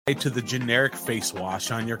to the generic face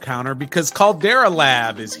wash on your counter because Caldera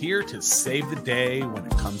Lab is here to save the day when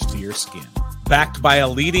it comes to your skin. Backed by a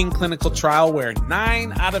leading clinical trial where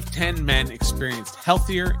 9 out of 10 men experienced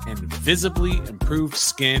healthier and visibly improved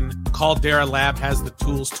skin, Caldera Lab has the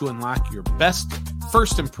tools to unlock your best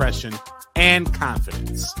first impression and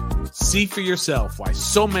confidence. See for yourself why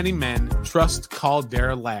so many men trust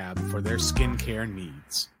Caldera Lab for their skincare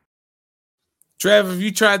needs. Trev, have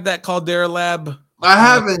you tried that Caldera Lab? I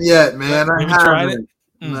haven't yet, man. I haven't tried it.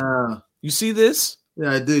 No. You see this?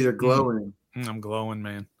 Yeah, I do. You're glowing. I'm glowing,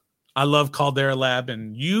 man. I love Caldera Lab,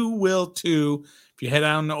 and you will too. If you head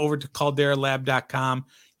on over to calderalab.com,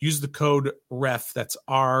 use the code REF. That's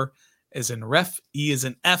R as in ref, E as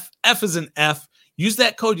in F, F as in F. Use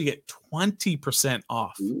that code, you get 20%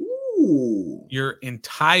 off your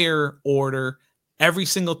entire order every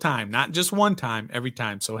single time, not just one time, every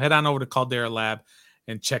time. So head on over to Caldera Lab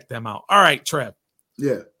and check them out. All right, Trev.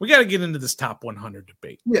 Yeah, we got to get into this top 100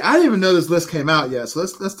 debate. Yeah, I didn't even know this list came out yet, so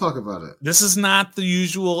let's talk about it. This is not the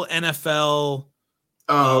usual NFL.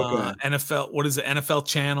 Okay. NFL. What is it? NFL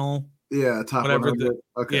Channel. Yeah, top whatever. 100.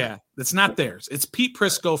 Okay. Yeah, it's not theirs. It's Pete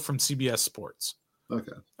Prisco from CBS Sports.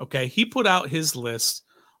 Okay. He put out his list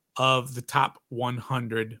of the top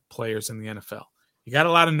 100 players in the NFL. You got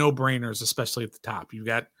a lot of no-brainers, especially at the top. You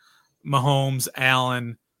got Mahomes,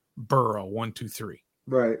 Allen, Burrow, 1, 2, 3.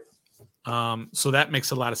 Right. So that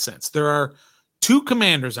makes a lot of sense. There are 2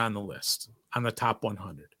 commanders on the list on the top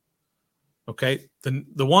 100. Okay.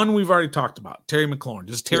 The one we've already talked about, Terry McLaurin.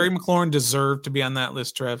 Does Terry McLaurin deserve to be on that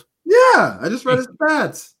list, Trev? Yeah. I just read his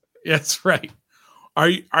stats. That's right. Are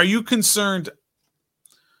you concerned?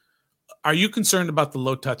 Are you concerned about the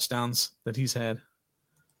low touchdowns that he's had?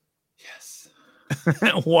 Yes.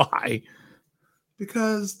 Why?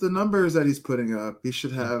 Because the numbers that he's putting up, he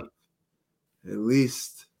should have at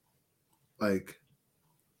least like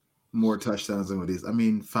more touchdowns than what he's. I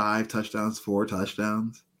mean, 5 touchdowns, 4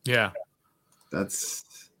 touchdowns. Yeah, it's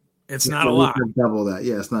not a lot. Double that.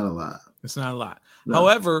 Yeah, it's not a lot. It's not a lot. No.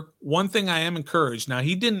 However, one thing I am encouraged. Now,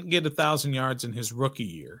 he didn't get 1,000 yards in his rookie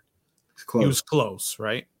year. He was close,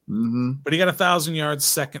 right? Mm-hmm. But he got 1,000 yards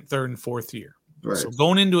second, third, and fourth year. Right. So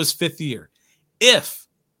going into his 5th year, if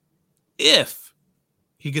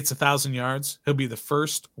he gets 1,000 yards, he'll be the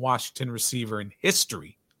first Washington receiver in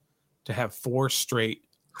history to have 4 straight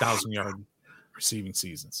 1,000-yard receiving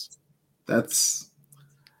seasons. That's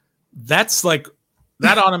like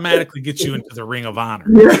that automatically gets you into the Ring of Honor.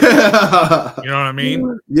 Yeah. You know what I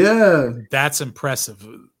mean? Yeah. That's impressive.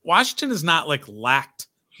 Washington has not like lacked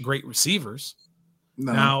great receivers.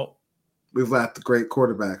 No. Now we've lacked great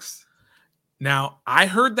quarterbacks. Now I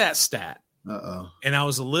heard that stat. Uh-oh. And I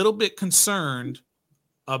was a little bit concerned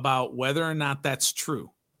about whether or not that's true.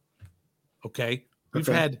 Okay. We've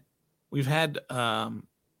had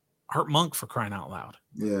Art Monk, for crying out loud.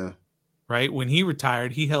 Yeah. Right. When he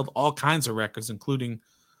retired, he held all kinds of records, including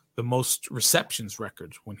the most receptions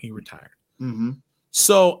records when he retired. Mm-hmm.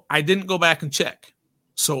 So I didn't go back and check.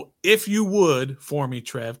 So if you would, for me,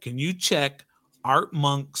 Trev, can you check Art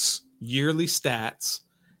Monk's yearly stats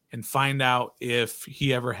and find out if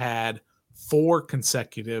he ever had 4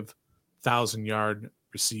 consecutive 1,000-yard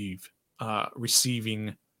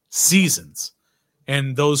receiving seasons?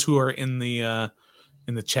 And those who are in the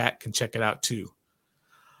chat can check it out too.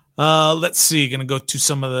 Let's see. Going to go to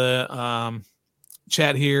some of the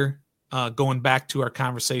chat here. Going back to our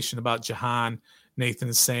conversation about Jahan, Nathan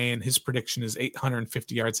is saying his prediction is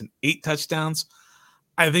 850 yards and 8 touchdowns.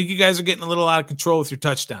 I think you guys are getting a little out of control with your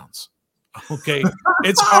touchdowns. Okay.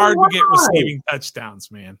 It's hard to get receiving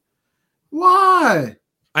touchdowns, man. Why?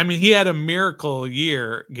 I mean, he had a miracle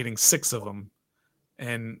year getting 6 of them,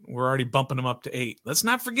 and we're already bumping him up to 8. Let's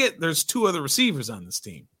not forget there's 2 other receivers on this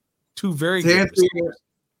team. 2 very good receivers.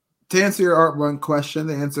 To answer your Art One question,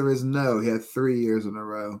 the answer is no. He had 3 years in a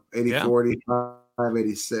row. 80, 40, 5,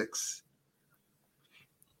 86.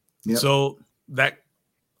 Yep. So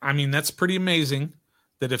that's pretty amazing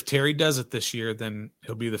that if Terry does it this year, then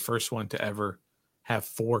he'll be the first one to ever have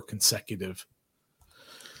 4 consecutive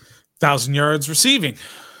 1,000 yards receiving.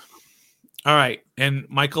 All right. And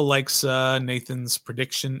Michael likes Nathan's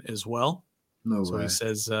prediction as well. No so way. He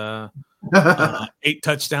says 8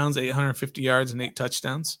 touchdowns, 850 yards, and 8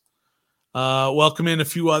 touchdowns. Welcome in a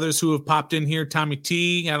few others who have popped in here. Tommy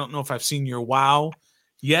T, I don't know if I've seen your wow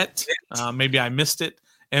yet. Maybe I missed it.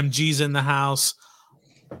 MG's in the house.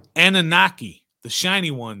 Anunnaki, the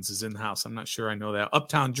shiny ones, is in the house. I'm not sure I know that.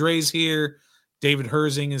 Uptown Dre's here. David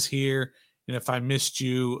Herzing is here. And if I missed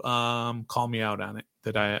you, call me out on it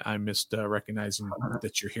that I missed recognizing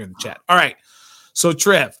that you're here in the chat. All right. So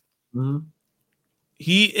Trev, mm-hmm.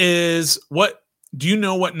 he is what Do you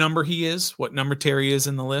know what number he is? What number Terry is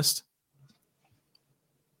in the list?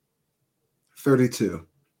 32.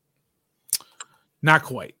 Not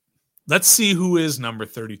quite. Let's see who is number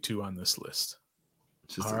 32 on this list.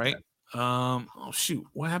 All right. Oh, shoot.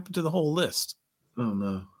 What happened to the whole list? Oh,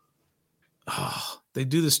 no. Oh, they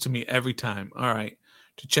do this to me every time. All right.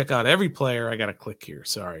 To check out every player, I got to click here.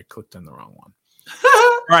 Sorry, I clicked on the wrong one.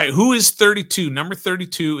 All right. Who is 32? Number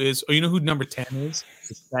 32 is, you know who number 10 is?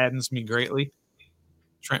 It saddens me greatly.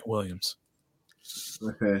 Trent Williams.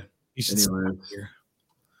 Okay. He should stay here.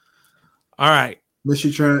 All right. Miss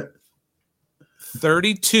you, Trent.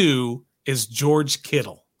 32 is George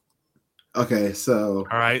Kittle. Okay, so.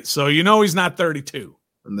 All right. So you know he's not 32.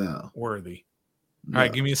 No. Worthy. No. All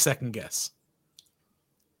right. Give me a second guess.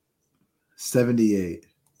 78.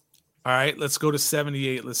 All right. Let's go to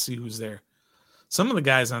 78. Let's see who's there. Some of the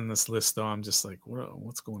guys on this list, though, I'm just like,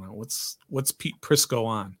 what's going on? What's Pete Prisco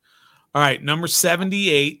on? All right. Number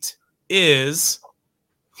 78 is,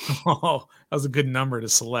 that was a good number to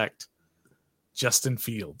select. Justin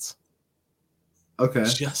Fields. Okay.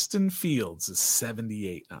 Justin Fields is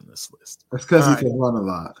 78 on this list. That's because he can run a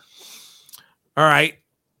lot. All right.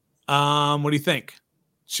 What do you think?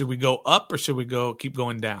 Should we go up or should we keep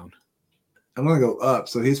going down? I'm gonna go up.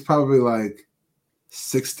 So he's probably like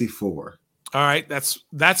 64. All right,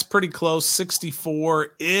 that's pretty close.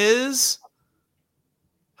 64 is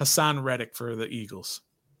Hassan Reddick for the Eagles.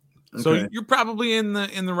 Okay. So you're probably in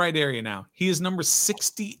the right area now. He is number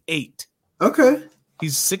 68. Okay.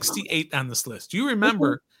 He's 68 on this list. You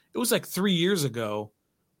remember it was like 3 years ago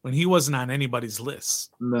when he wasn't on anybody's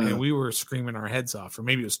list. No. And we were screaming our heads off, or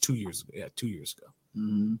maybe it was 2 years ago. Yeah, 2 years ago.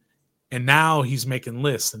 Mm-hmm. And now he's making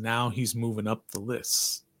lists, and now he's moving up the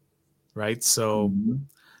lists. Right? So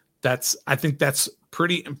I think that's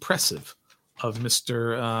pretty impressive of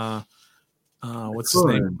Mr. What's his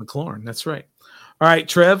name? McLaurin. That's right. All right,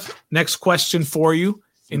 Trev, next question for you.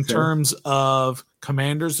 In terms of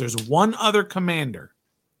commanders, there's one other commander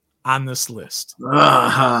on this list.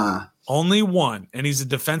 Uh-huh. Only one, and he's a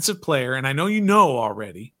defensive player, and I know you know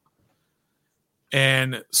already.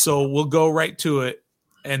 And so we'll go right to it,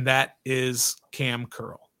 and that is Cam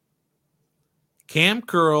Curl. Cam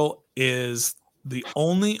Curl is the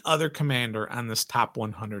only other commander on this top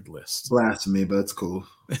 100 list. Blasphemy, but it's cool.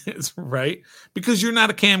 It's right? Because you're not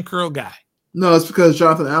a Cam Curl guy. No, it's because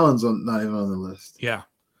Jonathan Allen's not even on the list. Yeah.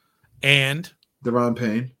 And Deron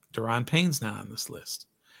Payne. Deron Payne's not on this list.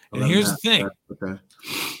 And here's the thing. Okay.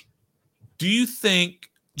 Do you think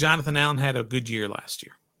Jonathan Allen had a good year last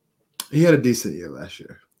year? He had a decent year last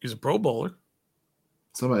year. He was a Pro Bowler.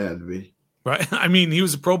 Somebody had to be. Right? I mean, he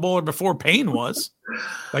was a Pro Bowler before Payne was.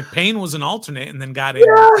 Like, Payne was an alternate and then got in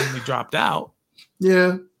and he dropped out.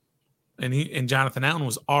 Yeah. And Jonathan Allen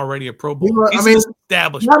was already a Pro Bowler. I mean,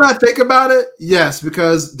 established. Now that I think about it, yes,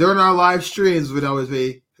 because during our live streams, we'd always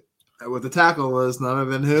be, what the tackle was none other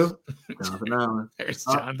than who? Jonathan Allen. There's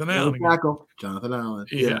Jonathan Allen. Tackle, Jonathan Allen.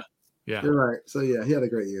 Yeah. You're right. So, yeah, he had a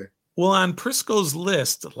great year. Well, on Prisco's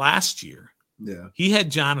list last year, he had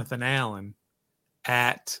Jonathan Allen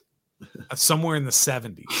at somewhere in the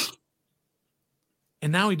 70s.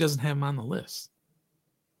 And now he doesn't have him on the list.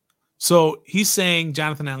 So he's saying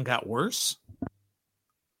Jonathan Allen got worse?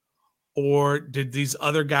 Or did these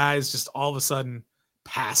other guys just all of a sudden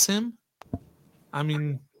pass him? I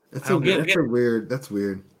mean, that's weird.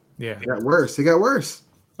 Yeah. He got worse.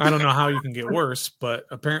 I don't know how you can get worse, but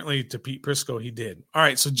apparently to Pete Prisco, he did. All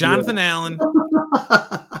right. So Jonathan Allen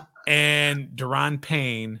and Deron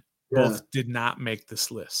Payne both did not make this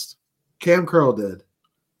list. Cam Curl did.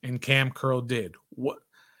 And Cam Curl did.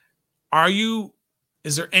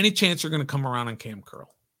 Is there any chance you're going to come around on Cam Curl?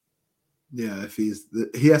 Yeah, if he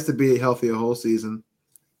has to be healthy a whole season.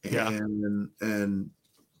 And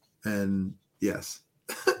yes.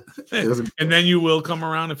 And then you will come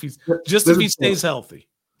around if he stays healthy.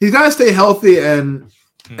 He's got to stay healthy and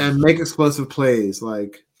make explosive plays.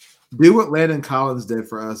 Like, do what Landon Collins did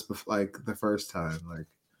for us, like the first time. Like,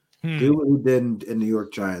 do what he did in New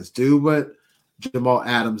York Giants. Do what Jamal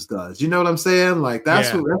Adams does. You know what I'm saying? Like,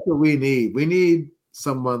 that's what we need. We need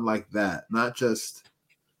someone like that, not just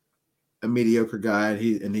a mediocre guy.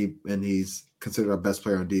 And he's considered our best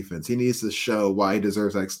player on defense. He needs to show why he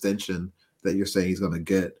deserves that extension that you're saying he's going to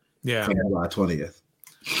get. Yeah, July 20th.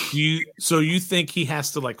 So you think he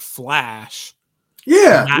has to like flash?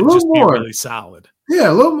 Yeah, not a little just more. Be really solid.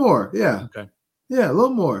 Yeah, a little more. Yeah. Okay. Yeah, a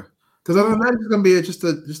little more. Because other than that, he's going to be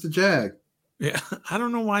just a jag. Yeah, I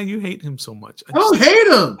don't know why you hate him so much. I don't hate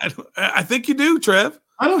him. I think you do, Trev.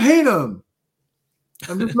 I don't hate him.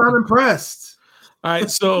 I'm just not impressed. All right,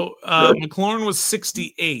 so McLaurin was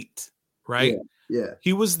 68, right? Yeah.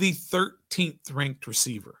 He was the 13th ranked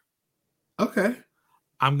receiver. Okay.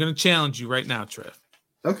 I'm going to challenge you right now, Trev.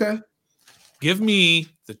 Okay. Give me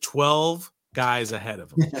the 12 guys ahead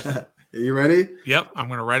of him. Are you ready? Yep. I'm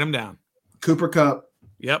going to write them down. Cooper Kupp.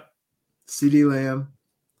 Yep. CeeDee Lamb.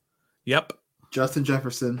 Yep. Justin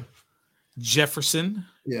Jefferson. Jefferson.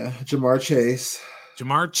 Yeah. Jamar Chase.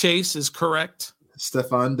 Jamar Chase is correct.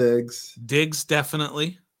 Stephon Diggs. Diggs,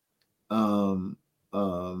 definitely. Garrett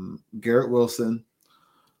Wilson.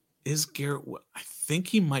 Is Garrett? I think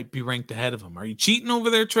he might be ranked ahead of him. Are you cheating over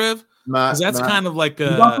there, Trev? Not. That's kind of like he's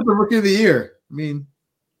also the rookie of the year. I mean,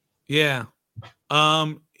 yeah.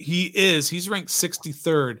 He is. He's ranked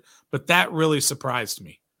 63rd, but that really surprised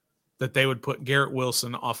me that they would put Garrett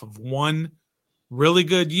Wilson off of one really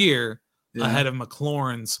good year ahead of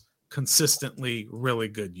McLaurin's consistently really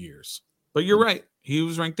good years. But you're right. He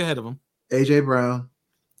was ranked ahead of him. AJ Brown.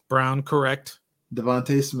 Brown, correct.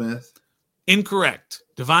 Devontae Smith. Incorrect.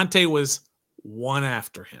 Devontae was one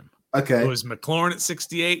after him. Okay. It was McLaurin at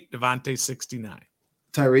 68, Devontae 69.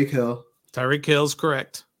 Tyreek Hill. Tyreek Hill's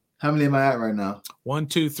correct. How many am I at right now? 1,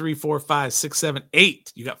 2, 3, 4, 5, 6, 7,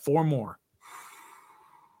 8. You got 4 more.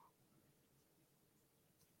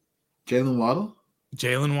 Jalen Waddle?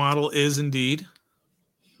 Jalen Waddle is indeed.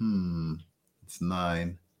 It's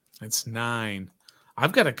 9. It's 9.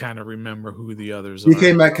 I've got to kind of remember who the others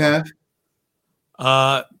DK are. Metcalf?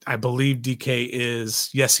 I believe DK is.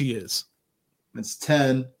 Yes, he is. It's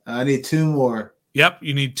 10. I need 2 more. Yep,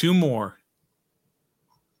 you need 2 more.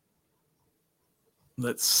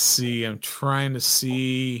 Let's see. I'm trying to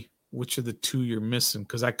see which of the 2 you're missing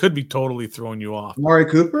because I could be totally throwing you off. Amari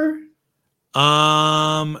Cooper?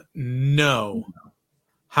 No.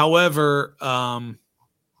 However,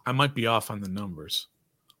 I might be off on the numbers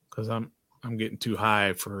because I'm getting too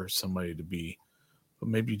high for somebody to be. But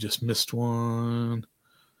maybe you just missed one.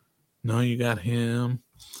 No, you got him.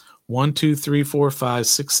 1, 2, 3, 4, 5,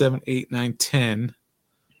 6, 7, 8, 9, 10.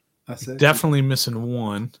 That's it. Definitely missing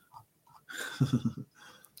one.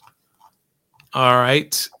 All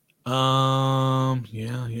right. Yeah.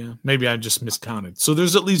 Maybe I just miscounted. So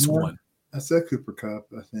there's at least one. I said Cooper Kupp,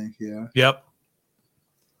 I think, yeah. Yep.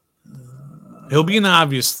 He'll be an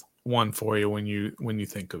obvious one for you when you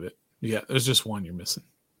think of it. Yeah, there's just one you're missing.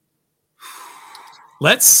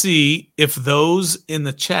 Let's see if those in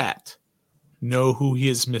the chat know who he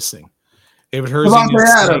is missing. David Hersey. Devontae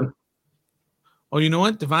Adams. Oh, you know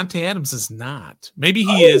what? Devontae Adams is not. Maybe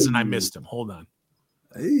he is, and I missed him. Hold on.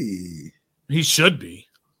 Hey. He should be.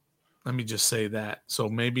 Let me just say that. So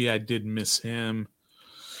maybe I did miss him.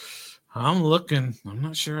 I'm looking. I'm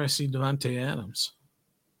not sure I see Devontae Adams.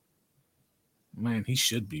 Man, he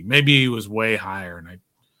should be. Maybe he was way higher, and I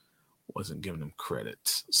wasn't giving him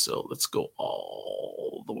credit. So let's go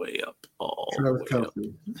all the way up.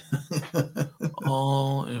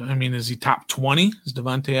 I mean, is he top 20? Is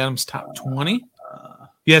Devontae Adams top 20?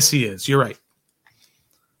 Yes, he is. You're right.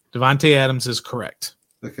 Devontae Adams is correct.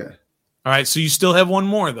 Okay. All right, so you still have one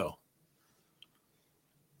more, though.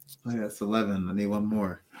 Oh, yeah, it's 11. I need one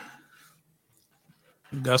more.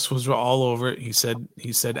 Gus was all over it. He said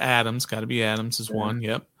Adams. Got to be Adams is one.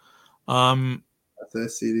 Yep.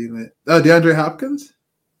 That's CD. Oh, DeAndre Hopkins?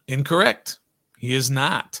 Incorrect. He is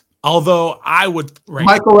not. Although I would rank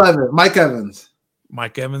Mike Evans.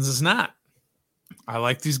 Mike Evans is not. I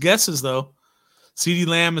like these guesses, though. CeeDee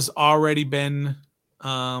Lamb has already been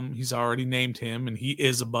he's already named him, and he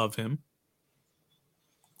is above him.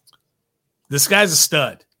 This guy's a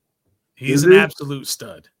stud. He's an absolute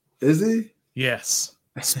stud. Is he? Yes.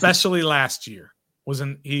 Especially last year.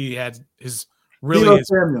 He had his Deebo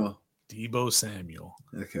Samuel.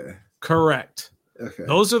 Okay. Correct. Okay.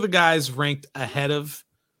 Those are the guys ranked ahead of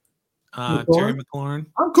Terry McLaurin.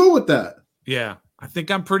 I'm cool with that. Yeah. I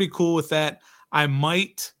think I'm pretty cool with that. I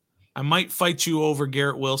might fight you over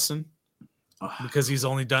Garrett Wilson because he's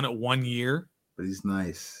only done it 1 year. But he's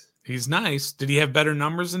nice. He's nice. Did he have better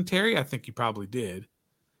numbers than Terry? I think he probably did.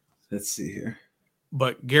 Let's see here.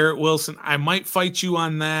 But Garrett Wilson, I might fight you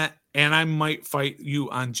on that, and I might fight you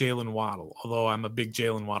on Jalen Waddle. Although I'm a big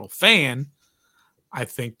Jalen Waddle fan, I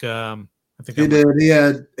think he did. He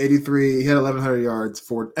had 83. He had 1,100 yards,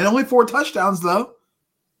 and only 4 touchdowns though.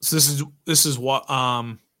 So this is what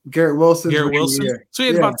Garrett Wilson. So he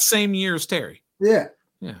had about the same year as Terry. Yeah.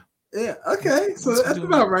 Yeah. Yeah. Okay. So that's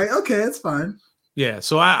about right. Okay, it's fine. Yeah.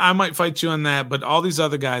 So I might fight you on that, but all these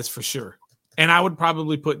other guys for sure. And I would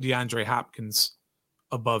probably put DeAndre Hopkins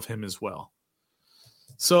above him as well.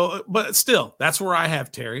 So, but still, that's where I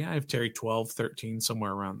have Terry. I have Terry 12, 13,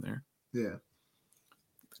 somewhere around there. Yeah.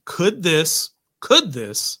 Could this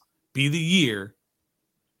be the year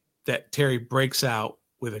that Terry breaks out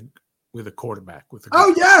with with a quarterback. With a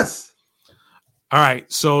Oh, yes. All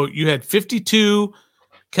right. So you had 52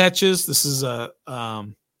 catches. This is a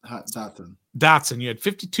Dotson. You had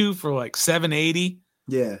 52 for like 780.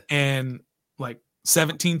 Yeah. And like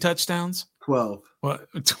 17 touchdowns. 12. What?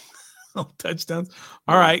 12 touchdowns.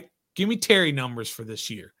 All right. Give me Terry numbers for this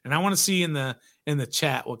year. And I want to see in the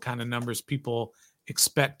chat what kind of numbers people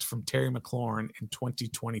expect from Terry McLaurin in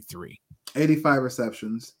 2023. 85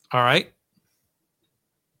 receptions. All right.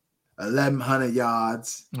 1,100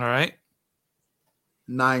 yards. All right.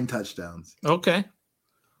 9 touchdowns. Okay.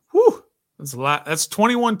 Whew. That's a lot. That's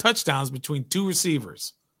 21 touchdowns between 2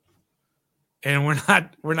 receivers. And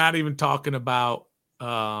we're not even talking about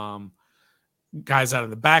guys out of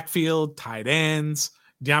the backfield, tight ends.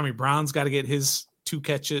 De'Ami Brown's got to get his 2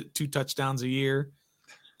 touchdowns a year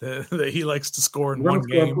that he likes to score in one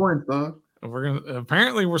game. Points, huh?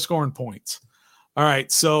 Apparently we're scoring points. All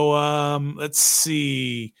right, so let's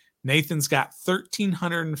see. Nathan's got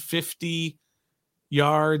 1,350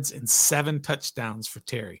 yards and 7 touchdowns for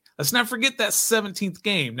Terry. Let's not forget that 17th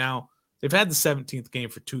game. Now, they've had the 17th game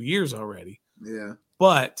for 2 years already. Yeah.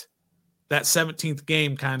 But that 17th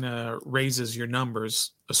game kind of raises your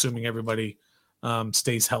numbers, assuming everybody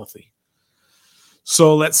stays healthy.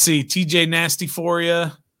 So let's see. TJ Nasty for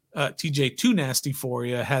you. TJ Too Nasty for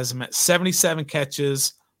you has him at 77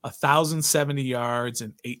 catches, 1,070 yards,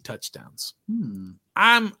 and 8 touchdowns.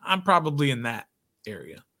 I'm probably in that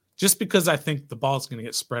area just because I think the ball's going to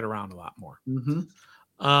get spread around a lot more. Mm-hmm.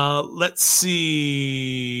 Let's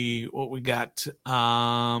see what we got.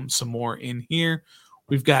 Some more in here.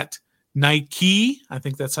 We've got Nike. I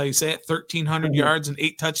think that's how you say it. 1,300 yards and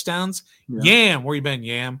 8 touchdowns. Yeah. Yam, where you been,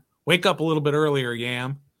 Yam? Wake up a little bit earlier,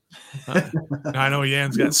 Yam. I know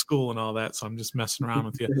Yam's got school and all that, so I'm just messing around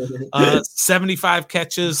with you. 75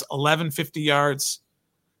 catches, 1,150 yards,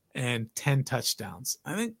 and 10 touchdowns.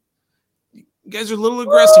 I think you guys are a little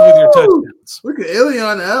aggressive with your touchdowns. Look at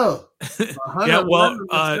Ilion L. Yeah, well,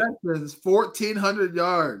 1,400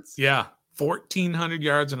 yards. Yeah, 1,400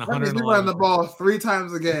 yards and 111. He's running the ball 3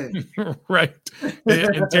 times a game. Right.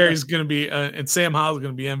 And Terry's going to be, and Sam Howell's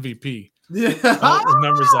going to be MVP. Yeah. With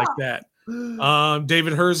numbers like that.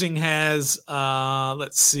 David Herzing has,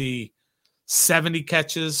 let's see, 70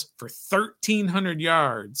 catches for 1,300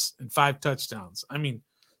 yards and 5 touchdowns. I mean,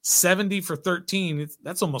 70 for 13,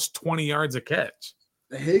 that's almost 20 yards a catch.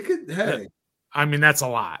 Hey. I mean, that's a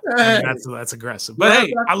lot. I mean, that's aggressive. But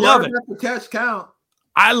hey, I love it. The catch count.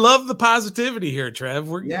 I love the positivity here, Trev.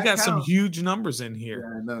 We got some huge numbers in here.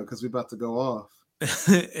 Yeah, I know, because we're about to go off.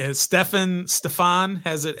 Stefan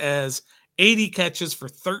has it as 80 catches for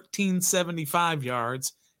 1,375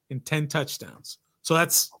 yards and 10 touchdowns. So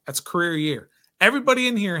that's career year. Everybody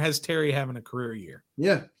in here has Terry having a career year.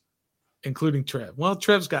 Yeah. Including Trev. Well,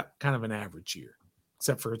 Trev's got kind of an average year,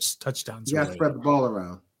 except for its touchdowns. You got to spread the ball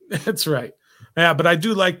around. That's right. Yeah, but I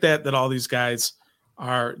do like that all these guys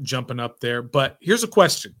are jumping up there. But here's a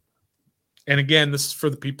question. And again, this is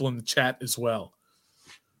for the people in the chat as well.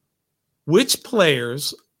 Which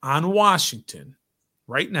players on Washington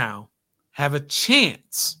right now have a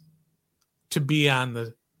chance to be on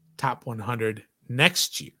the top 100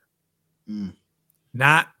 next year?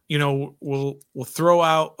 Not, we'll throw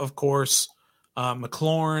out, of course,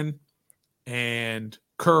 McLaurin and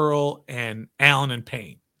Curl and Allen and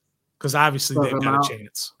Payne, because obviously they've got a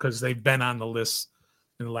chance because they've been on the list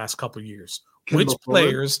in the last couple of years. Which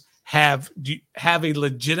players have a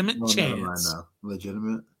legitimate chance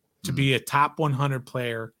to be a top 100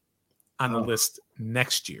 player on the list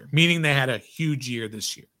next year, meaning they had a huge year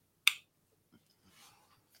this year?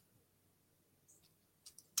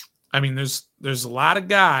 I mean, there's a lot of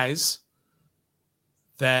guys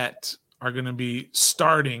that are going to be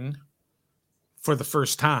starting for the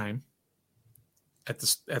first time at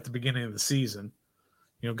the beginning of the season.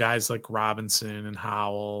 Guys like Robinson and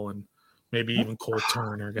Howell and maybe even Cole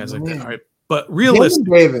Turner, guys like that. All right, but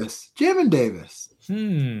realistically, Jamin Davis.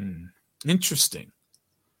 Interesting.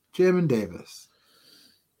 Jamin Davis.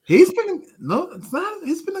 He's been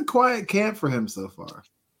a quiet camp for him so far.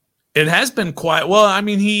 It has been quiet. Well, I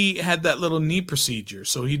mean, he had that little knee procedure,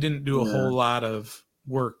 so he didn't do a whole lot of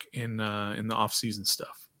work in the off-season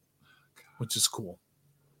stuff, which is cool.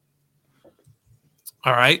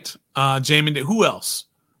 All right, Jamin. Who else?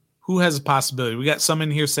 Who has a possibility? We got some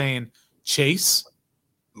in here saying Chase.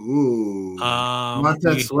 Ooh.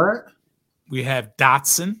 Montez Sweat. We have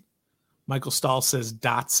Dotson. Michael Stahl says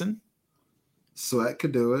Dotson. Sweat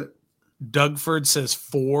could do it. Dougford says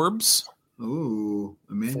Forbes. Ooh,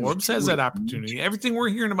 Forbes has that opportunity. Everything we're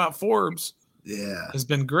hearing about Forbes, has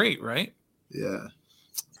been great, right? Yeah.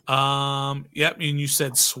 Yep. And you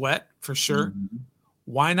said Sweat for sure.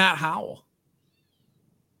 Why not Howell?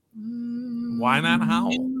 Why not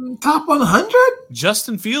Howell? Top 100?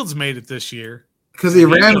 Justin Fields made it this year. Because he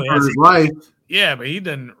ran for his life. Yeah, but he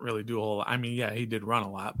didn't really do a whole lot. I mean, yeah, he did run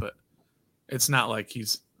a lot, but it's not like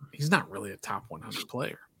he's not really a top 100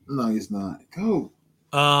 player. No, he's not. Go.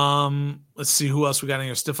 Let's see who else we got in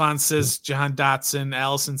here. Stefan says Jahan Dotson.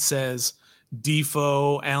 Allison says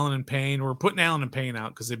Defoe, Allen and Payne. We're putting Allen and Payne out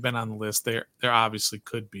because they've been on the list. There obviously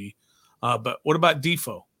could be. But what about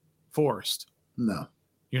Defoe? Forrest? No.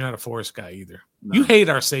 You're not a Forrest guy either. No. You hate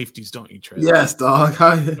our safeties, don't you, Trey? Yes, dog.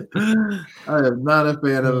 I am not a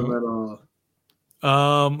fan of him at all.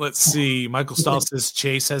 Let's see. Michael Stahl says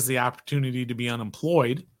Chase has the opportunity to be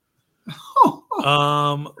unemployed.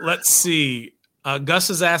 Let's see. Gus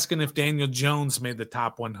is asking if Daniel Jones made the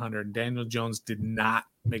top 100. Daniel Jones did not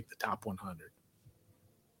make the top 100.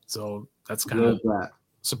 So that's kind of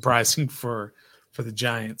surprising for the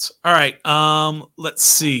Giants. All right. Let's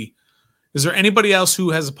see. Is there anybody else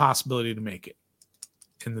who has a possibility to make it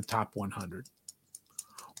in the top 100?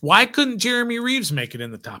 Why couldn't Jeremy Reeves make it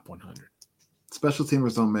in the top 100? Special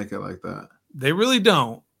teamers don't make it like that. They really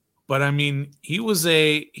don't. But I mean, he was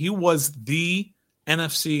the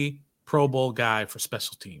NFC Pro Bowl guy for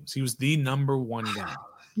special teams. He was the number one guy.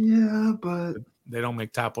 Yeah, but they don't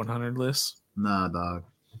make top 100 lists. Nah, dog.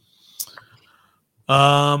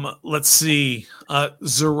 Let's see.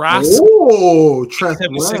 Zaras. Oh, Trev.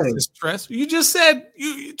 You just said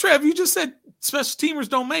Trev. You just said special teamers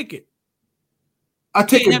don't make it. I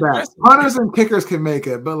take it back. Punters and kickers can make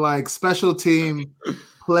it, but like special team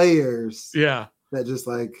players, yeah, that just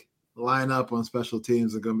like line up on special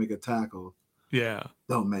teams and go make a tackle, yeah,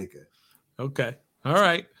 don't make it. Okay, all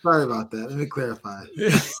right. Sorry about that. Let me clarify.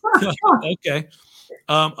 Okay.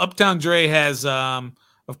 Uptown Dre has,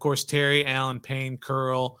 of course, Terry, Allen, Payne,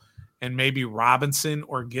 Curl, and maybe Robinson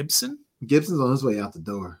or Gibson. Gibson's on his way out the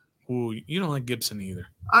door. Ooh, you don't like Gibson either.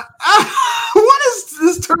 What is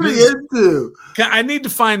this turning into? I need to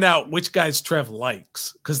find out which guys Trev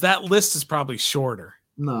likes because that list is probably shorter.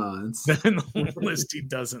 No, than the list he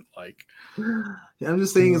doesn't like. Yeah, I'm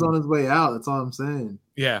just saying he's on his way out. That's all I'm saying.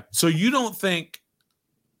 Yeah. So you don't think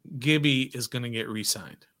Gibby is going to get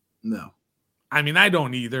re-signed? No. I mean, I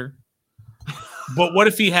don't either. But what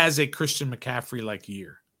if he has a Christian McCaffrey-like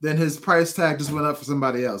year? Then his price tag just went up for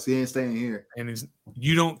somebody else. He ain't staying here. And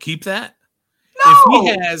you don't keep that?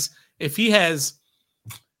 No! If he has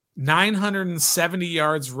 970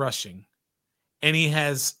 yards rushing and he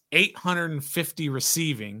has 850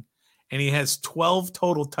 receiving and he has 12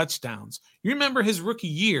 total touchdowns. You remember his rookie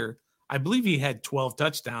year, I believe he had 12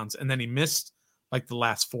 touchdowns and then he missed like the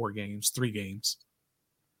last 3 games.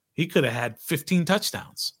 He could have had 15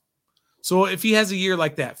 touchdowns. So if he has a year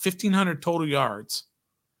like that, 1,500 total yards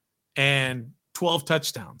and 12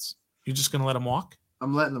 touchdowns, you're just going to let him walk?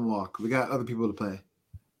 I'm letting him walk. We got other people to play.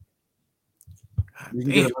 You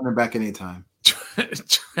can get a running back anytime.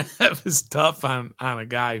 Trev is tough on a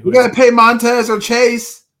guy who. We got to pay Montez or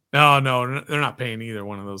Chase. No, they're not paying either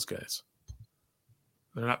one of those guys.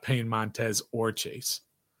 They're not paying Montez or Chase.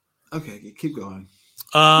 Okay, keep going.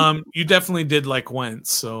 You definitely did like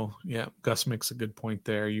Wentz, so yeah, Gus makes a good point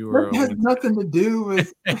there. That has nothing to do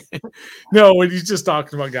with. No, when he's just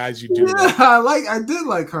talking about guys you do. Yeah, I did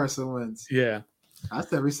like Carson Wentz. Yeah, I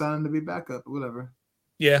said resign him to be backup, whatever.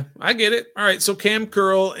 Yeah, I get it. All right, so Cam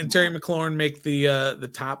Curl and Terry McLaurin make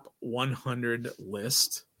the top 100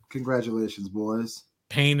 list. Congratulations, boys.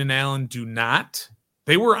 Payne and Allen do not.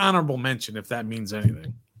 They were honorable mention, if that means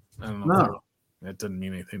anything. I don't know. No. That doesn't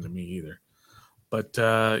mean anything to me either. But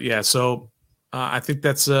yeah, so I think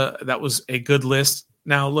that was a good list.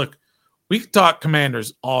 Now, look, we could talk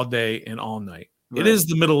Commanders all day and all night. Right. It is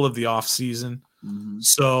the middle of the off season,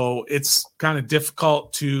 so it's kind of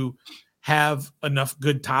difficult to have enough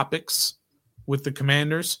good topics with the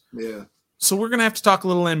Commanders. Yeah. So we're gonna have to talk a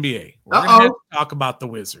little NBA. We're gonna have to talk about the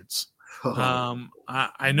Wizards.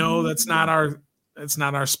 I know that's not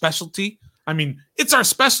our specialty. I mean, it's our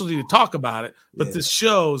specialty to talk about it, but this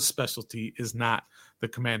show's specialty is not the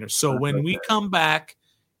Commanders. So when we come back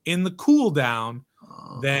in the cool down,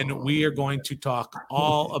 then we are going to talk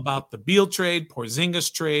all about the Beal trade,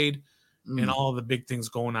 Porzingis trade, and all the big things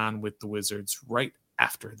going on with the Wizards right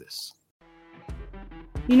after this.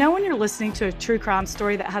 You know when you're listening to a true crime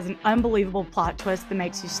story that has an unbelievable plot twist that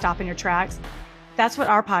makes you stop in your tracks? That's what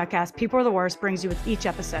our podcast, People Are the Worst, brings you with each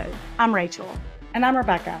episode. I'm Rachel. And I'm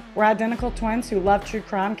Rebecca. We're identical twins who love true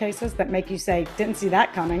crime cases that make you say, didn't see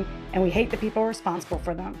that coming, and we hate the people responsible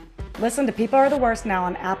for them. Listen to People Are the Worst now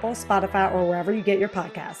on Apple, Spotify, or wherever you get your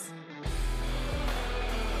podcasts.